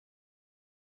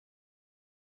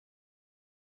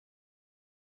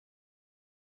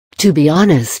To be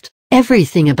honest,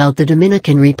 everything about the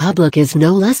Dominican Republic is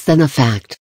no less than a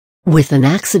fact. With an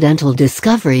accidental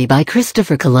discovery by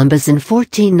Christopher Columbus in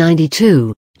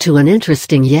 1492, to an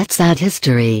interesting yet sad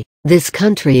history, this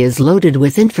country is loaded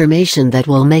with information that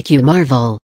will make you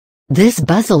marvel. This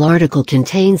Buzzle article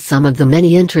contains some of the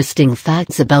many interesting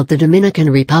facts about the Dominican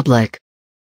Republic.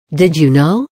 Did you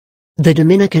know? The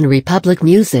Dominican Republic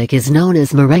music is known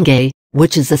as merengue,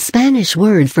 which is a Spanish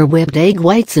word for whipped egg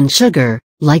whites and sugar,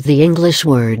 like the English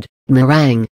word,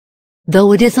 meringue.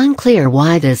 Though it is unclear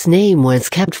why this name was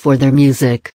kept for their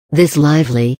music, this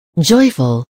lively,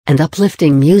 joyful, and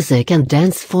uplifting music and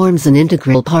dance forms an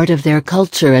integral part of their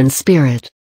culture and spirit.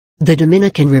 The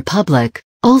Dominican Republic,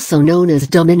 also known as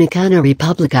Dominicana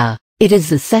Republica, it is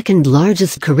the second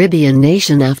largest Caribbean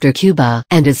nation after Cuba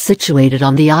and is situated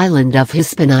on the island of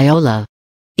Hispaniola.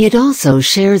 It also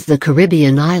shares the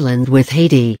Caribbean island with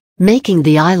Haiti, making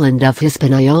the island of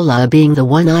Hispaniola being the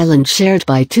one island shared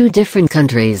by two different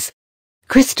countries.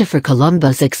 Christopher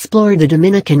Columbus explored the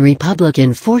Dominican Republic in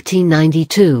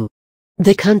 1492.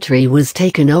 The country was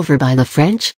taken over by the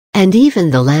French, and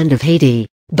even the land of Haiti,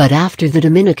 but after the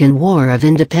Dominican War of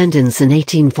Independence in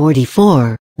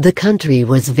 1844, the country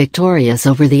was victorious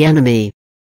over the enemy.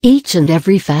 Each and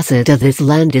every facet of this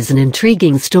land is an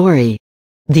intriguing story.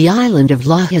 The island of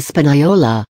La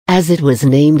Hispaniola, as it was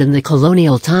named in the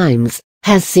colonial times,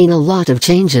 has seen a lot of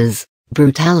changes,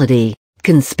 brutality,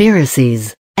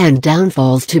 conspiracies, and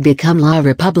downfalls to become La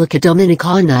República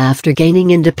Dominicana after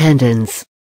gaining independence.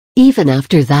 Even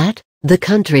after that, the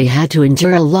country had to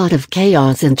endure a lot of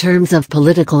chaos in terms of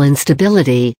political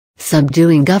instability,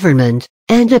 subduing government,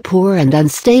 and a poor and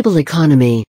unstable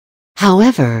economy.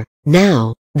 However,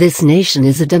 now, this nation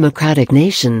is a democratic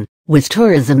nation, with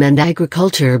tourism and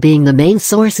agriculture being the main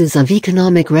sources of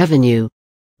economic revenue.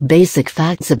 Basic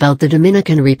facts about the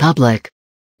Dominican Republic.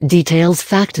 Details.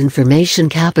 Fact information.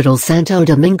 Capital Santo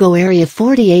Domingo. Area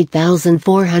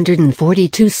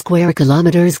 48,442 square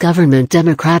kilometers. Government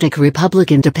Democratic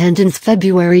Republic. Independence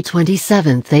February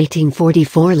 27,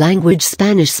 1844. Language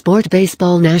Spanish. Sport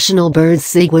baseball. National birds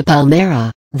Cigua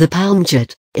palmera, the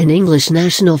palmjet, in English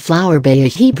national flower. Bay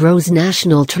Hebrews.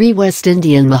 National tree West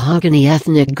Indian mahogany.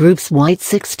 Ethnic groups white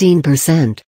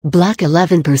 16%, black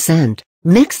 11%.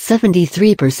 Mixed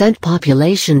 73%.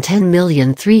 Population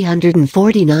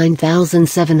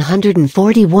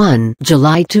 10,349,741.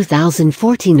 July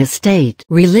 2014. Estate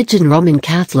religion Roman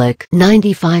Catholic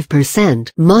 95%.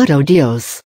 Motto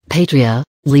Dios, Patria,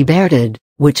 Libertad,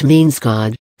 which means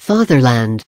God,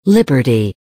 Fatherland,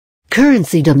 Liberty.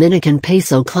 Currency Dominican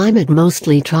peso. Climate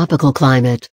mostly tropical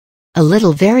climate. A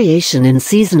little variation in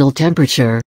seasonal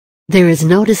temperature. There is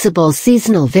noticeable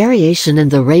seasonal variation in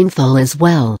the rainfall as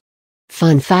well.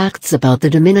 Fun facts about the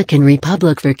Dominican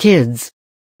Republic for kids.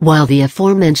 While the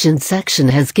aforementioned section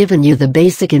has given you the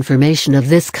basic information of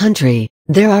this country,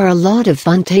 there are a lot of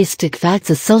fantastic facts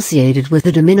associated with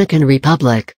the Dominican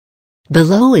Republic.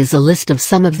 Below is a list of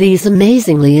some of these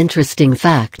amazingly interesting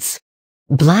facts.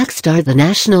 Black Star. The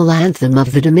national anthem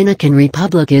of the Dominican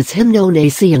Republic is Himno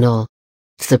Nacional.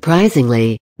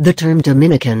 Surprisingly, the term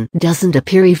Dominican doesn't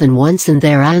appear even once in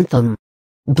their anthem.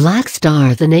 Black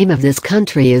Star. The name of this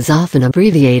country is often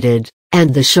abbreviated,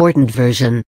 and the shortened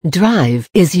version, Drive,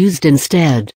 is used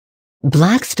instead.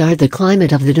 Black Star. The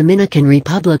climate of the Dominican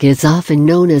Republic is often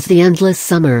known as the endless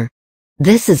summer.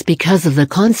 This is because of the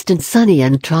constant sunny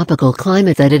and tropical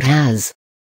climate that it has.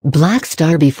 Black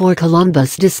Star. Before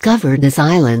Columbus discovered this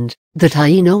island, the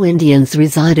Taino Indians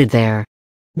resided there.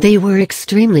 They were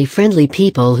extremely friendly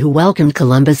people who welcomed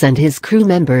Columbus and his crew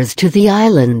members to the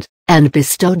island, and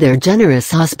bestowed their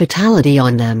generous hospitality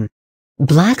on them.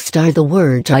 Black Star. The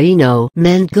word Taino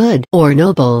meant good or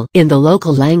noble in the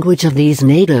local language of these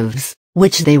natives,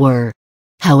 which they were.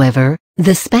 However,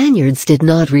 the Spaniards did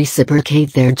not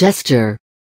reciprocate their gesture.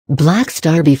 Black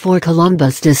Star. Before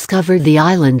Columbus discovered the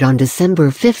island on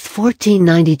December 5,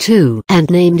 1492, and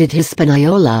named it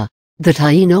Hispaniola, the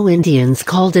Taino Indians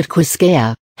called it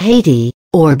Quisqueya, Haiti,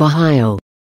 or Bahio.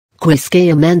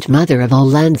 Quisqueya meant mother of all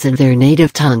lands in their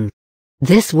native tongue.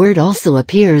 This word also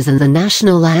appears in the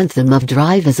national anthem of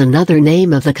Drive as another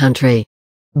name of the country.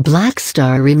 Black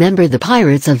Star. Remember the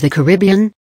pirates of the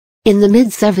Caribbean? In the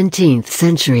mid-17th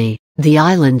century, the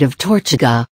island of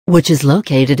Tortuga, which is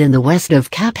located in the west of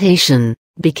Cap Haitian,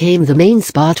 became the main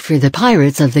spot for the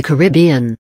pirates of the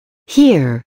Caribbean.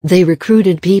 Here, they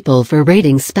recruited people for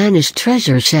raiding Spanish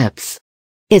treasure ships.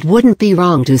 It wouldn't be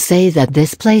wrong to say that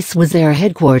this place was their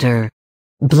headquarters.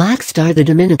 Black Star. The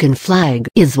Dominican flag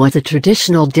is what the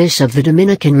traditional dish of the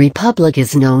Dominican Republic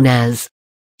is known as.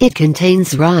 It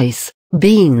contains rice,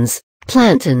 beans,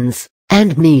 plantains,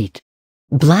 and meat.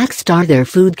 Black Star. Their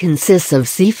food consists of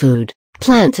seafood,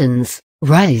 plantains,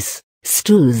 rice,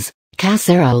 stews,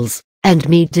 casseroles, and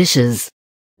meat dishes.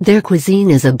 Their cuisine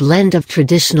is a blend of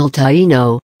traditional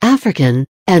Taino, African,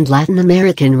 and Latin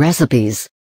American recipes.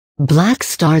 Black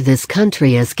Star. This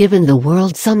country has given the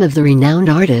world some of the renowned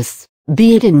artists,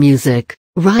 be it in music,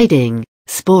 writing,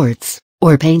 sports,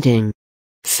 or painting.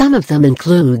 Some of them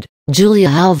include Julia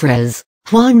Alvarez,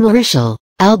 Juan Marichal,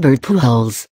 Albert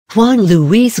Pujols, Juan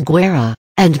Luis Guerra,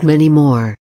 and many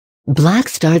more. Black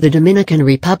Star. The Dominican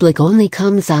Republic only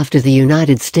comes after the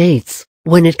United States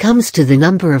when it comes to the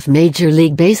number of Major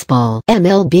League Baseball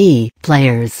 (MLB)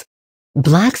 players.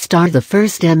 Black Star. The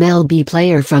first MLB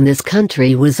player from this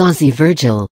country was Ozzie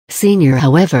Virgil, Sr.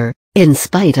 However, in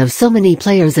spite of so many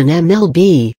players in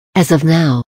MLB, as of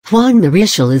now, Juan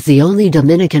Marichal is the only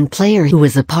Dominican player who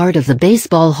is a part of the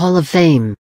Baseball Hall of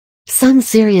Fame. Some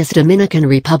serious Dominican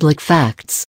Republic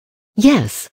facts.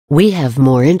 Yes, we have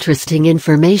more interesting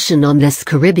information on this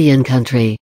Caribbean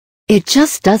country. It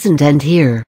just doesn't end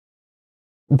here.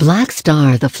 Black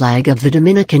Star. The flag of the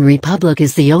Dominican Republic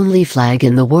is the only flag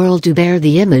in the world to bear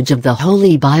the image of the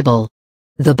Holy Bible.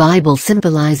 The Bible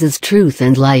symbolizes truth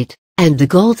and light, and the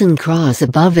golden cross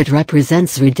above it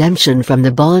represents redemption from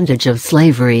the bondage of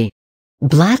slavery.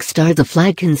 Black Star. The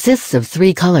flag consists of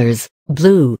three colors,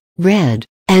 blue, red,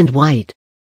 and white.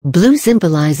 Blue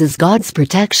symbolizes God's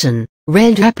protection,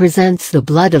 red represents the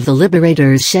blood of the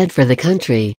liberators shed for the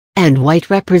country, and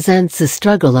white represents the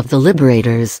struggle of the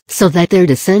liberators so that their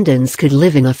descendants could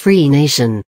live in a free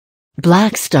nation.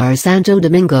 Black Star. Santo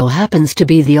Domingo happens to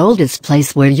be the oldest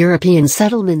place where European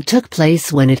settlement took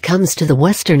place when it comes to the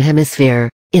Western Hemisphere,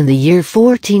 in the year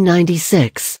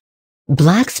 1496.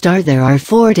 Black Star. There are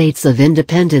 4 dates of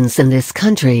independence in this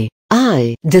country.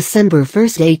 December 1,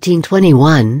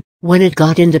 1821, when it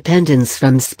got independence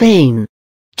from Spain.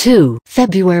 2.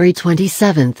 February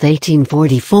 27,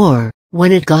 1844,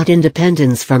 when it got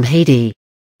independence from Haiti.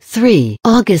 3.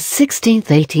 August 16,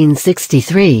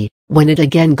 1863, when it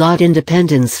again got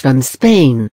independence from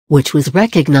Spain, which was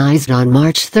recognized on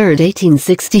March 3,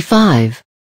 1865.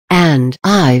 And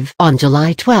on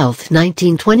July 12,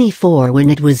 1924, when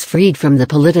it was freed from the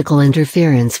political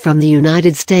interference from the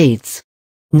United States.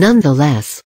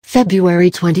 Nonetheless, February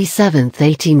 27,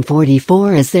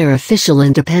 1844 is their official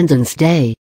Independence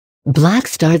Day. Black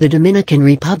Star. The Dominican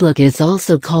Republic is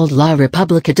also called La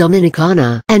República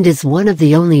Dominicana and is one of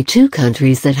the only 2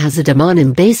 countries that has a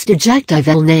demonym-based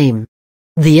adjectival name.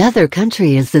 The other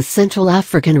country is the Central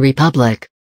African Republic.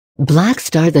 Black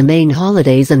Star. The main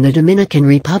holidays in the Dominican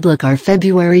Republic are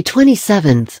February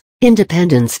 27th,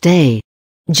 Independence Day.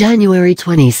 January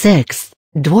 26th,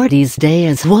 Duarte's Day,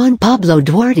 as Juan Pablo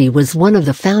Duarte was one of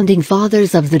the founding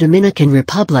fathers of the Dominican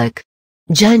Republic.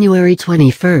 January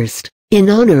 21st, in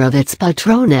honor of its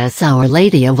patroness Our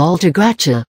Lady of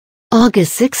Altagracia.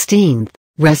 August 16th,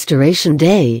 Restoration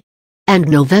Day. And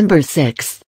November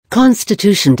 6th,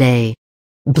 Constitution Day.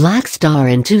 Black Star.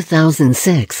 In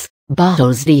 2006,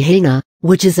 Bajos de Jaena,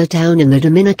 which is a town in the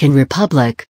Dominican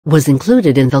Republic, was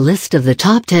included in the list of the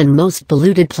top 10 most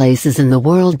polluted places in the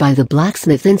world by the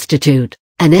Blacksmith Institute,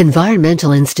 an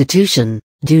environmental institution,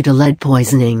 due to lead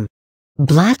poisoning.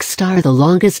 Black Star. The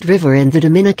longest river in the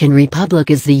Dominican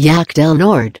Republic is the Yaque del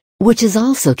Nord, which is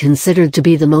also considered to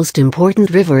be the most important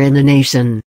river in the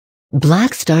nation.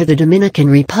 Black Star. The Dominican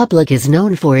Republic is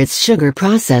known for its sugar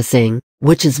processing,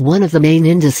 which is one of the main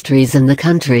industries in the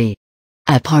country.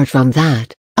 Apart from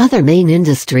that, other main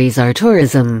industries are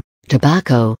tourism,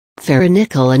 tobacco,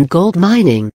 ferronickel and gold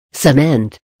mining,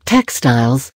 cement,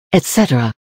 textiles,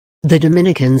 etc. The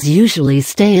Dominicans usually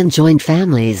stay in joint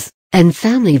families, and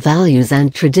family values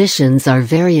and traditions are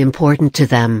very important to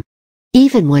them.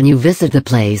 Even when you visit the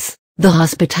place, the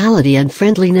hospitality and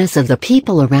friendliness of the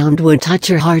people around would touch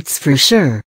your hearts for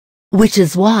sure. Which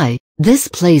is why, this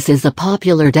place is a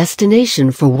popular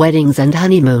destination for weddings and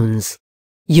honeymoons.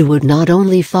 You would not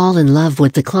only fall in love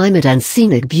with the climate and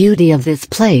scenic beauty of this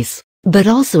place, but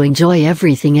also enjoy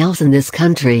everything else in this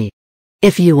country.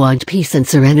 If you want peace and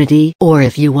serenity, or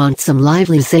if you want some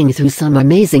lively sing through some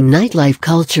amazing nightlife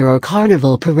culture or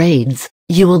carnival parades,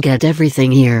 you will get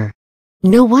everything here.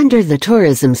 No wonder the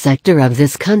tourism sector of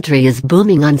this country is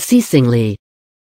booming unceasingly.